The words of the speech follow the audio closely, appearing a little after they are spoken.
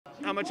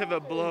How much of a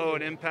blow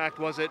and impact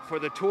was it for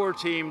the Tour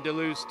team to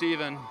lose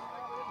Steven?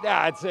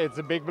 Yeah, it's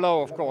a big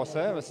blow, of course.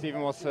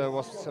 Steven was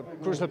a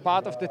crucial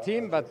part of the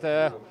team, but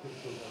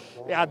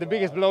yeah, the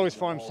biggest blow is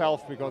for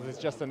himself because it's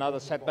just another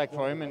setback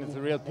for him, and it's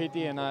a real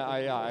pity. And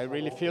I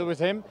really feel with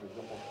him.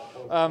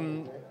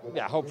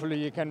 Yeah,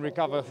 hopefully he can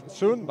recover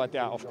soon, but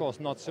yeah, of course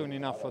not soon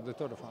enough for the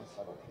Tour de France.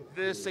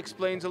 This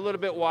explains a little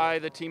bit why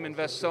the team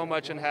invests so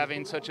much in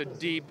having such a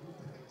deep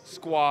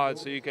squad,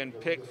 so you can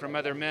pick from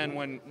other men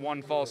when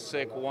one falls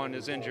sick, one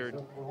is injured.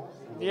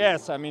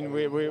 Yes, I mean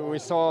we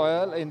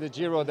saw in the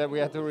Giro that we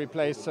had to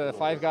replace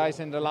 5 guys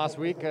in the last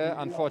week,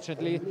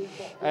 unfortunately,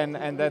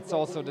 and that's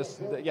also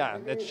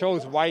that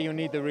shows why you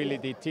need a really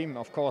deep team,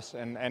 of course,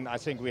 and I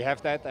think we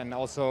have that, and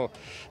also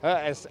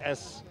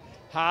as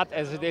hard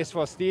as it is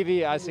for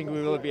Stevie, I think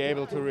we will be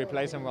able to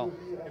replace him well.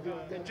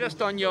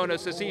 Just on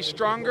Jonas, is he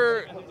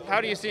stronger?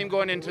 How do you see him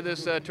going into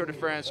this Tour de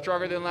France?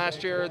 Stronger than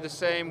last year, the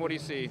same? What do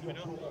you see?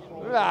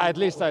 At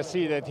least I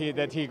see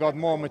that he got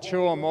more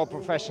mature, more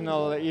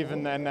professional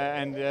even,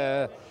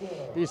 and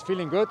he's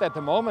feeling good at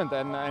the moment.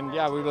 And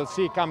yeah, we will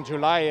see come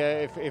July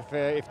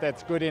if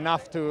that's good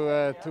enough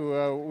to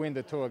win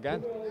the Tour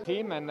again.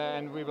 Team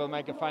and we will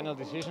make a final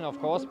decision, of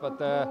course. But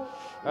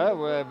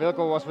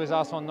Wilco was with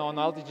us on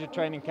altitude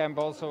training camp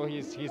also.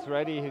 He's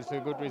ready. He's a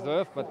good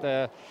reserve. But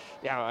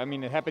yeah, I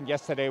mean it happened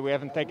yesterday. We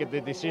haven't taken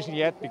the decision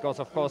yet because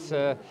of course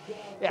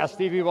yeah,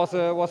 Stevie was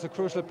a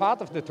crucial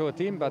part of the Tour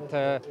team. But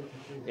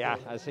yeah,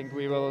 I think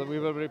we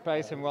will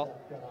replace him well.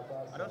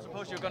 I don't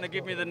suppose you're going to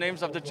give me the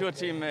names of the Tour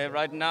team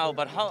right now,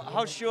 but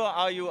how sure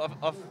are you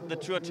of the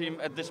Tour team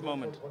at this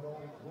moment?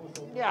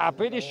 Yeah,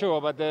 pretty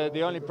sure, but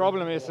the only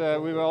problem is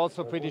we were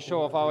also pretty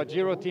sure of our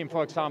Giro team,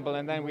 for example,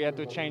 and then we had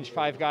to change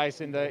 5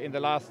 guys in the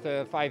last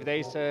 5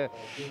 days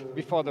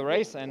before the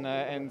race,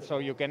 and so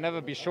you can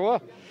never be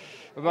sure.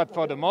 But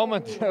for the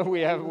moment,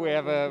 we have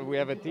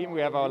a team,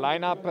 we have our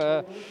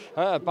lineup.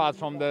 Apart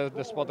from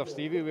the spot of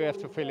Stevie, we have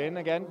to fill in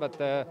again. But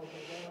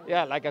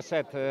yeah, like I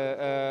said,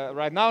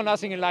 right now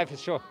nothing in life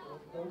is sure.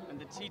 And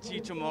the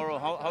TT tomorrow,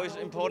 how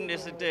important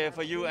is it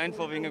for you and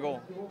for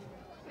Vingegaard?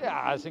 Yeah,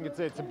 I think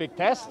it's a big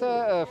test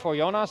for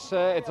Jonas.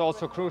 It's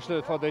also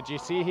crucial for the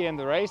GC here in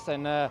the race,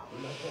 and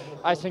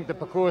I think the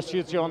parcours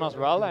suits Jonas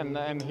well,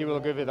 and he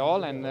will give it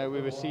all, and we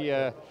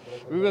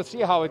will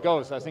see how it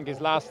goes. I think his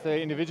last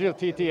individual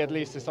TT at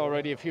least is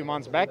already a few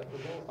months back.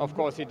 Of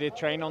course, he did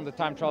train on the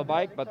time trial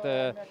bike, but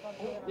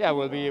yeah,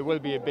 will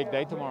be a big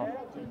day tomorrow.